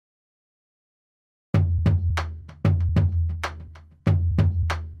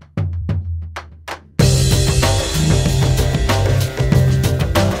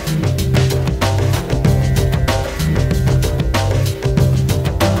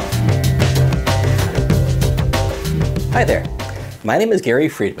Hi there, my name is Gary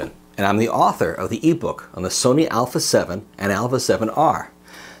Friedman, and I'm the author of the ebook on the Sony A7 and A7r.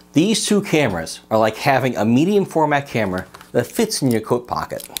 These two cameras are like having a medium format camera that fits in your coat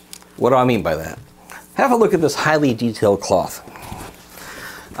pocket. What do I mean by that? Have a look at this highly detailed cloth.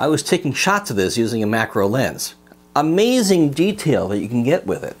 I was taking shots of this using a macro lens. Amazing detail that you can get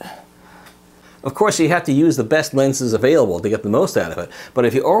with it. Of course, you have to use the best lenses available to get the most out of it, but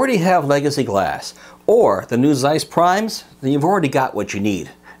if you already have legacy glass or the new Zeiss primes, then you've already got what you need,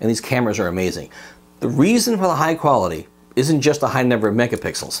 and these cameras are amazing. The reason for the high quality isn't just a high number of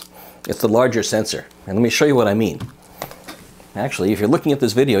megapixels, it's the larger sensor, and let me show you what I mean. Actually, if you're looking at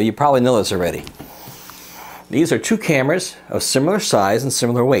this video, you probably know this already. These are two cameras of similar size and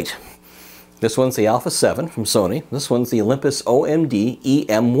similar weight. This one's the A7 from Sony, this one's the Olympus OMD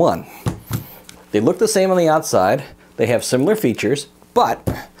EM1. They look the same on the outside, they have similar features, but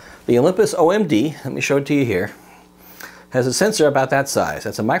the Olympus OMD, let me show it to you here, has a sensor about that size.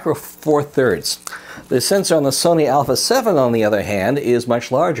 That's a micro four thirds. The sensor on the Sony A7 on the other hand is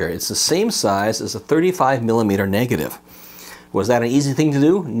much larger. It's the same size as a 35mm negative. Was that an easy thing to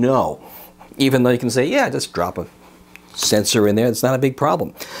do? No. Even though you can say, yeah, just drop a sensor in there, it's not a big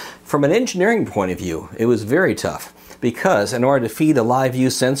problem. From an engineering point of view, it was very tough. Because in order to feed a live view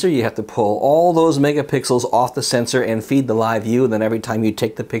sensor, you have to pull all those megapixels off the sensor and feed the live view, and then every time you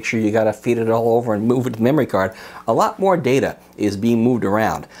take the picture, you got to feed it all over and move it to the memory card. A lot more data is being moved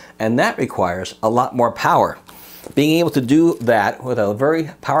around, and that requires a lot more power. Being able to do that with a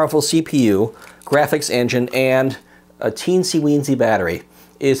very powerful CPU, graphics engine, and a teensy-weensy battery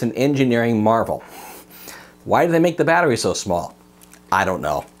is an engineering marvel. Why do they make the battery so small? I don't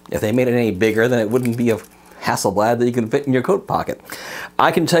know. If they made it any bigger, then it wouldn't be a Hasselblad that you can fit in your coat pocket.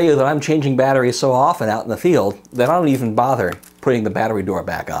 I can tell you that I'm changing batteries so often out in the field that I don't even bother putting the battery door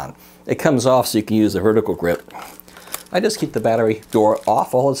back on. It comes off so you can use the vertical grip. I just keep the battery door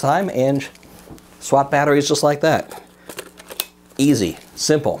off all the time and swap batteries just like that. Easy,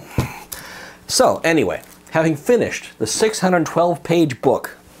 simple. So anyway, having finished the 612-page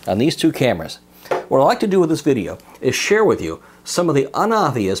book on these two cameras, what I'd like to do with this video is share with you some of the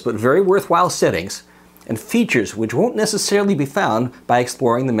unobvious but very worthwhile settings and features which won't necessarily be found by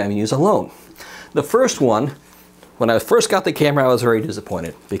exploring the menus alone. The first one, when I first got the camera, I was very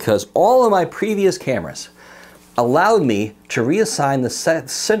disappointed because all of my previous cameras allowed me to reassign the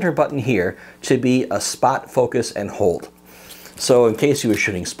center button here to be a spot, focus, and hold. So in case you were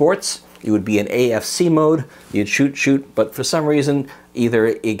shooting sports, you would be in AFC mode, you'd shoot, but for some reason, either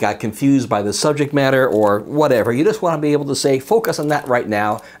it got confused by the subject matter or whatever. You just want to be able to say, focus on that right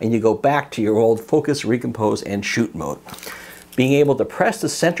now, and you go back to your old focus, recompose, and shoot mode. Being able to press the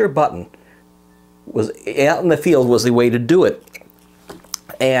center button was out in the field was the way to do it.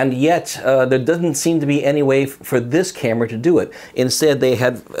 And yet, there doesn't seem to be any way for this camera to do it. Instead, they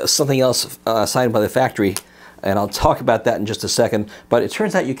had something else assigned by the factory, and I'll talk about that in just a second, but it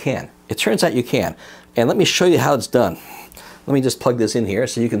turns out you can. It turns out you can. And let me show you how it's done. Let me just plug this in here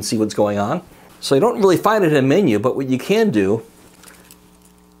so you can see what's going on. So you don't really find it in a menu, but what you can do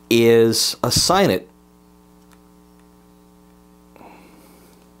is assign it.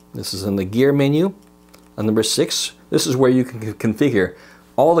 This is in the gear menu on number 6. This is where you can configure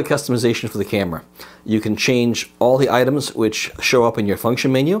all the customization for the camera. You can change all the items which show up in your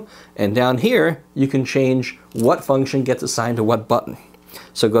function menu, and down here you can change what function gets assigned to what button.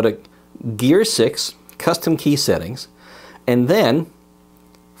 So go to Gear 6, Custom Key Settings, and then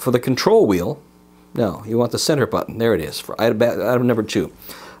for the control wheel, no, you want the center button, there it is, for item number 2.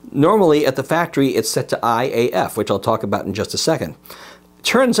 Normally at the factory it's set to IAF, which I'll talk about in just a second.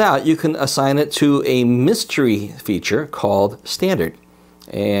 Turns out you can assign it to a mystery feature called Standard.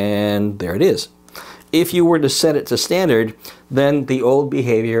 And there it is. If you were to set it to standard, then the old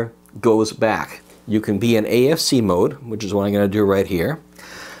behavior goes back. You can be in AFC mode, which is what I'm going to do right here.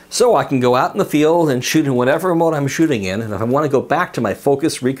 So I can go out in the field and shoot in whatever mode I'm shooting in, and if I want to go back to my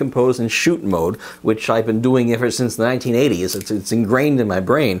focus, recompose, and shoot mode, which I've been doing ever since the 1980s, it's ingrained in my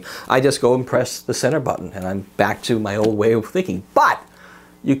brain, I just go and press the center button, and I'm back to my old way of thinking. But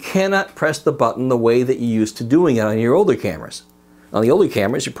you cannot press the button the way that you used to doing it on your older cameras. On the older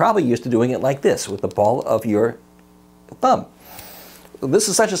cameras, you're probably used to doing it like this, with the ball of your thumb. This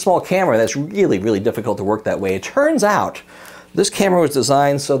is such a small camera that's really, really difficult to work that way. It turns out this camera was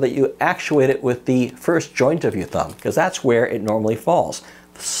designed so that you actuate it with the first joint of your thumb, because that's where it normally falls.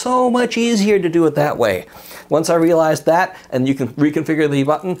 So much easier to do it that way. Once I realized that, and you can reconfigure the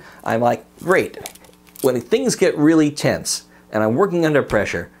button, I'm like, great. When things get really tense, and I'm working under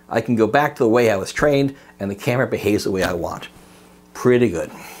pressure, I can go back to the way I was trained, and the camera behaves the way I want. Pretty good.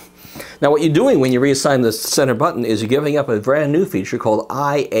 Now what you're doing when you reassign the center button is you're giving up a brand new feature called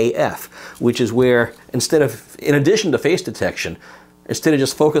IAF, which is where in addition to face detection, instead of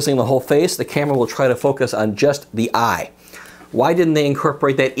just focusing the whole face, the camera will try to focus on just the eye. Why didn't they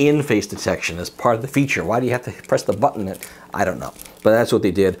incorporate that in face detection as part of the feature? Why do you have to press the button? I don't know, but that's what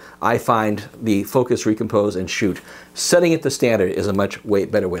they did. I find the focus, recompose, and shoot, setting it to standard is a much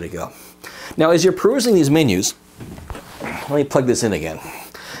better way to go. Now as you're perusing these menus, let me plug this in again.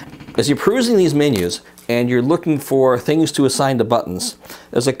 As you're perusing these menus and you're looking for things to assign to buttons,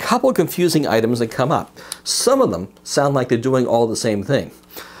 there's a couple confusing items that come up. Some of them sound like they're doing all the same thing.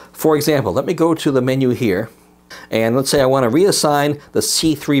 For example, let me go to the menu here, and let's say I want to reassign the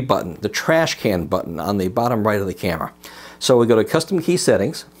C3 button, the trash can button on the bottom right of the camera. So we go to Custom Key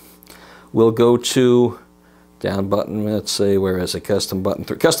Settings. We'll go to down button, let's say, where is it? Custom button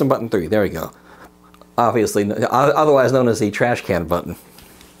 3. Custom button 3, there we go. Obviously, otherwise known as the trash can button.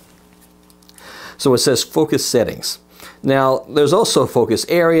 So it says Focus Settings. Now, there's also Focus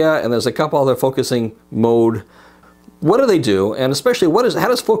Area, and there's a couple other focusing mode. What do they do? And especially, how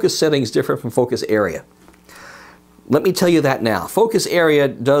does Focus Settings differ from Focus Area? Let me tell you that now. Focus Area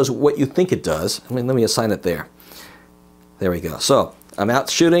does what you think it does. Let me assign it there. There we go. So, I'm out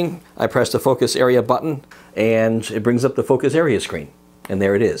shooting, I press the Focus Area button, and it brings up the Focus Area screen. And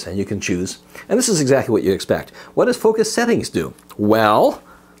there it is, and you can choose. And this is exactly what you expect. What does Focus Settings do? Well,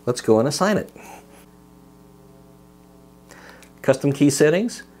 let's go and assign it. Custom Key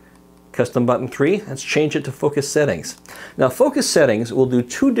Settings, Custom Button 3, let's change it to Focus Settings. Now Focus Settings will do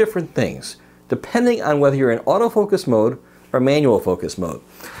two different things depending on whether you're in autofocus mode or manual focus mode.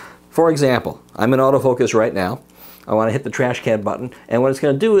 For example, I'm in autofocus right now. I want to hit the trash can button, and what it's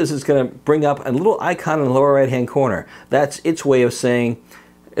going to do is it's going to bring up a little icon in the lower right hand corner. That's its way of saying,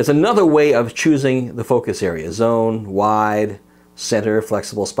 it's another way of choosing the focus area, zone, wide, center,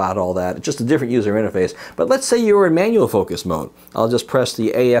 flexible spot, all that. It's just a different user interface. But let's say you were in manual focus mode. I'll just press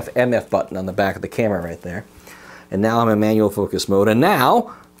the AF/MF button on the back of the camera right there. And now I'm in manual focus mode. And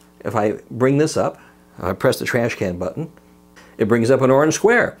now, if I bring this up, I press the trash can button, it brings up an orange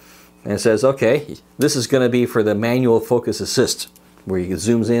square. And it says, okay, this is going to be for the manual focus assist, where you can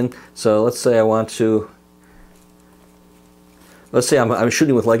zooms in. So let's say I want to, let's say I'm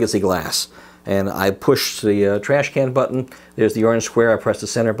shooting with legacy glass. And I push the trash can button, there's the orange square, I press the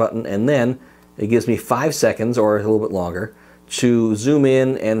center button, and then it gives me 5 seconds, or a little bit longer, to zoom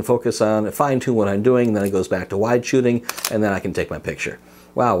in and focus on, fine-tune what I'm doing, and then it goes back to wide shooting, and then I can take my picture.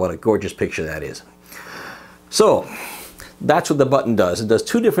 Wow, what a gorgeous picture that is. So, that's what the button does. It does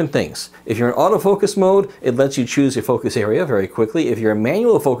two different things. If you're in autofocus mode, it lets you choose your focus area very quickly. If you're in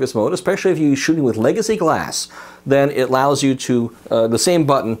manual focus mode, especially if you're shooting with legacy glass, then it allows you to, the same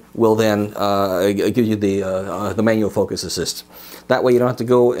button will then give you the manual focus assist. That way you don't have to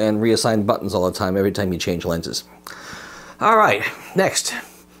go and reassign buttons all the time every time you change lenses. All right, next,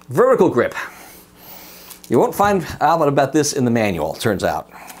 vertical grip. You won't find out about this in the manual, turns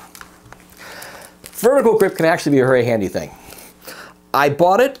out. Vertical grip can actually be a very handy thing. I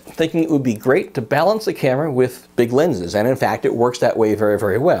bought it thinking it would be great to balance the camera with big lenses, and in fact it works that way very,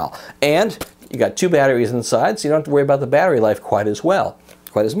 very well. And you got 2 batteries inside, so you don't have to worry about the battery life quite as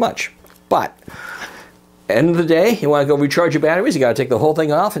much. But end of the day, you want to go recharge your batteries, you got to take the whole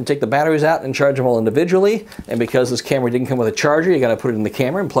thing off and take the batteries out and charge them all individually. And because this camera didn't come with a charger, you got to put it in the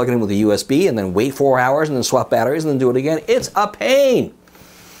camera and plug it in with a USB and then wait 4 hours and then swap batteries and then do it again. It's a pain.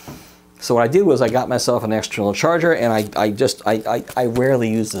 So what I did was I got myself an external charger, and I rarely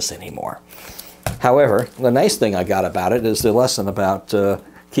use this anymore. However, the nice thing I got about it is the lesson about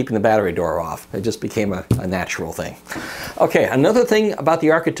keeping the battery door off. It just became a natural thing. Okay, another thing about the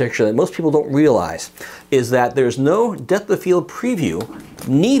architecture that most people don't realize is that there's no depth of field preview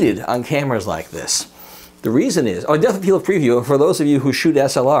needed on cameras like this. The reason is, depth of field preview, for those of you who shoot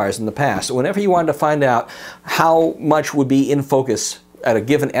SLRs in the past, whenever you wanted to find out how much would be in focus at a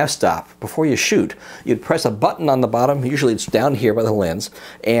given f-stop before you shoot, you'd press a button on the bottom, usually it's down here by the lens,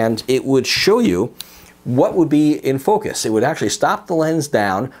 and it would show you what would be in focus. It would actually stop the lens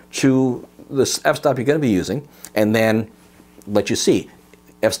down to the f-stop you're going to be using, and then let you see.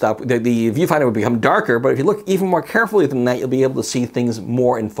 F-stop, the viewfinder would become darker, but if you look even more carefully than that, you'll be able to see things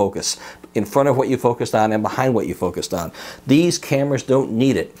more in focus, in front of what you focused on and behind what you focused on. These cameras don't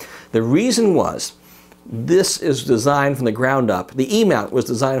need it. The reason was, this is designed from the ground up. The E-mount was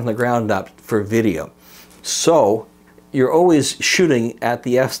designed from the ground up for video. So you're always shooting at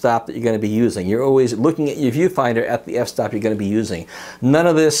the f-stop that you're going to be using. You're always looking at your viewfinder at the f-stop you're going to be using. None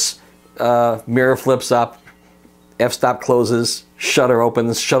of this mirror flips up, f-stop closes, shutter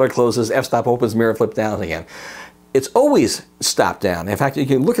opens, shutter closes, f-stop opens, mirror flip down again. it's always stop down. In fact, you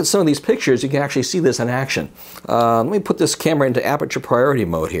can look at some of these pictures, you can actually see this in action. Let me put this camera into aperture priority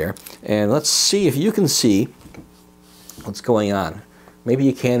mode here, and let's see if you can see what's going on. Maybe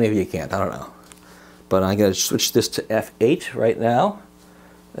you can, maybe you can't, I don't know. But I'm going to switch this to f8 right now.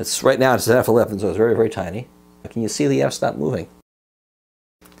 Right now it's at f11, so it's very, very tiny. Can you see the f-stop moving?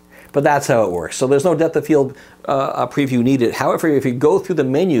 But that's how it works. So there's no depth of field preview needed. However, if you go through the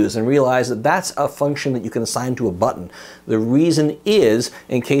menus and realize that that's a function that you can assign to a button, the reason is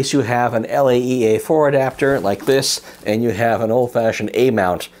in case you have an LAE A4 adapter like this, and you have an old-fashioned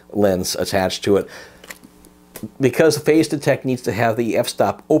A-mount lens attached to it. Because phase detect needs to have the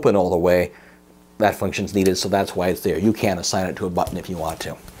f-stop open all the way, that function's needed, so that's why it's there. You can assign it to a button if you want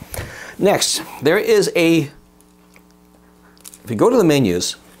to. Next, there is if you go to the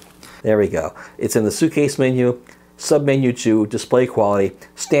menus, there we go. It's in the suitcase menu, sub-menu 2, display quality,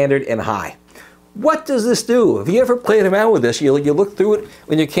 standard, and high. What does this do? If you ever played around with this, you look through it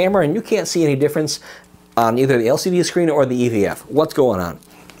with your camera and you can't see any difference on either the LCD screen or the EVF. What's going on?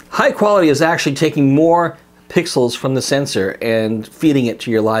 High quality is actually taking more pixels from the sensor and feeding it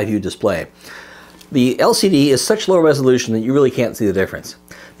to your live view display. The LCD is such low resolution that you really can't see the difference.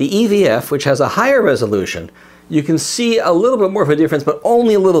 The EVF, which has a higher resolution, you can see a little bit more of a difference, but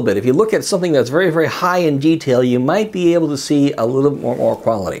only a little bit. If you look at something that's very, very high in detail, you might be able to see a little bit more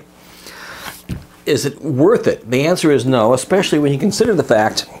quality. Is it worth it? The answer is no, especially when you consider the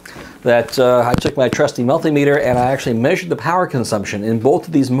fact that I took my trusty multimeter and I actually measured the power consumption in both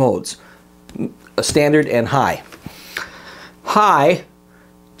of these modes, standard and high. High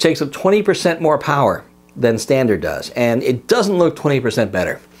takes up 20% more power than standard does, and it doesn't look 20%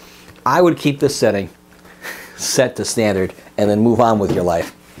 better. I would keep this setting set to standard and then move on with your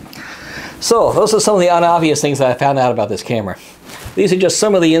life. So those are some of the unobvious things that I found out about this camera. These are just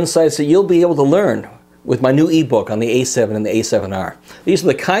some of the insights that you'll be able to learn with my new ebook on the A7 and the A7R. These are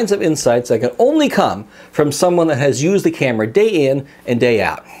the kinds of insights that can only come from someone that has used the camera day in and day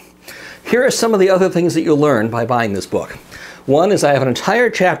out. Here are some of the other things that you'll learn by buying this book. One is I have an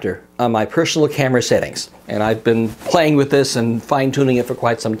entire chapter on my personal camera settings, and I've been playing with this and fine-tuning it for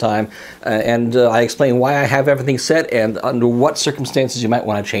quite some time, I explain why I have everything set and under what circumstances you might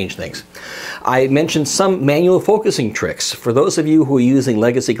want to change things. I mentioned some manual focusing tricks for those of you who are using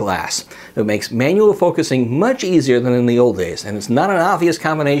legacy glass. It makes manual focusing much easier than in the old days, and it's not an obvious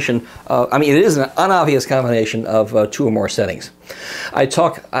combination it is an unobvious combination of two or more settings. I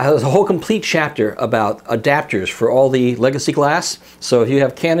have a whole complete chapter about adapters for all the legacy glass. So if you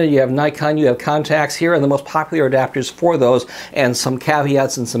have Canon, you have Nikon, you have Contax, here are the most popular adapters for those, and some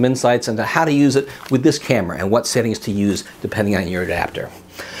caveats and some insights into how to use it with this camera and what settings to use depending on your adapter.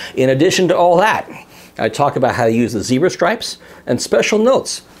 In addition to all that, I talk about how to use the zebra stripes and special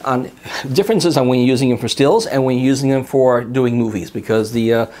notes on differences on when you're using them for stills and when you're using them for doing movies, because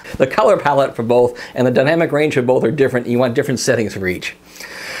the color palette for both and the dynamic range for both are different, and you want different settings for each.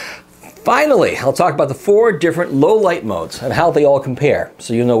 Finally, I'll talk about the 4 different low light modes and how they all compare,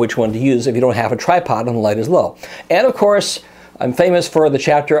 so you know which one to use if you don't have a tripod and the light is low. And of course, I'm famous for the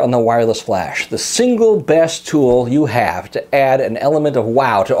chapter on the wireless flash, the single best tool you have to add an element of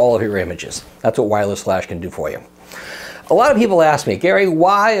wow to all of your images. That's what wireless flash can do for you. A lot of people ask me, Gary,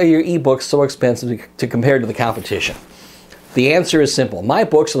 why are your ebooks so expensive to compare to the competition? The answer is simple. My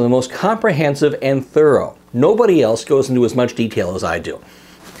books are the most comprehensive and thorough. Nobody else goes into as much detail as I do.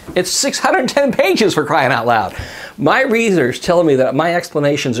 It's 610 pages, for crying out loud. My readers tell me that my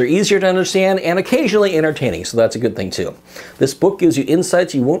explanations are easier to understand and occasionally entertaining, so that's a good thing too. This book gives you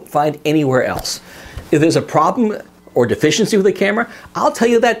insights you won't find anywhere else. If there's a problem or deficiency with the camera, I'll tell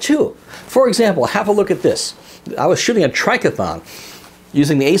you that too. For example, have a look at this. I was shooting a trichothon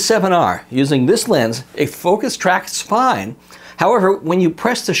using the A7R. Using this lens, a focus tracks fine. However, when you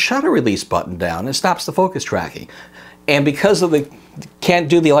press the shutter release button down, it stops the focus tracking. And because of can't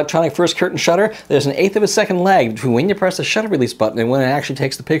do the electronic first curtain shutter, there's an 1/8 of a second lag between when you press the shutter release button and when it actually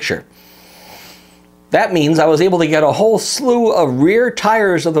takes the picture. That means I was able to get a whole slew of rear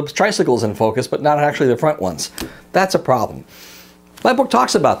tires of the tricycles in focus, but not actually the front ones. That's a problem. My book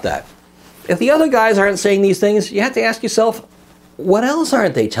talks about that. If the other guys aren't saying these things, you have to ask yourself, what else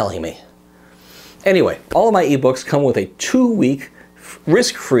aren't they telling me? Anyway, all of my ebooks come with a 2-week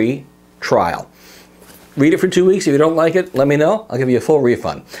risk-free trial. Read it for 2 weeks. If you don't like it, let me know. I'll give you a full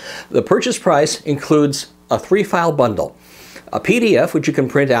refund. The purchase price includes a 3-file bundle, a PDF, which you can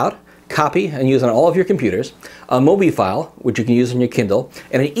print out, copy, and use on all of your computers, a Mobi file, which you can use on your Kindle,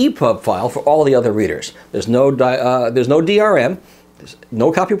 and an EPUB file for all the other readers. There's no DRM, there's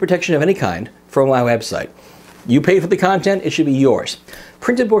no copy protection of any kind from my website. You pay for the content, it should be yours.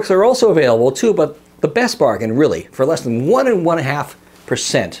 Printed books are also available too, but The best bargain, really, for less than 1 and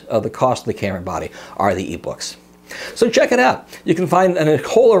 1.5% of the cost of the camera body are the ebooks. So check it out. You can find a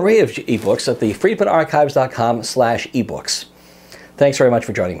whole array of ebooks at the friedmanarchives.com/ebooks. Thanks very much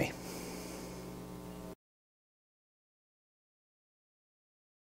for joining me.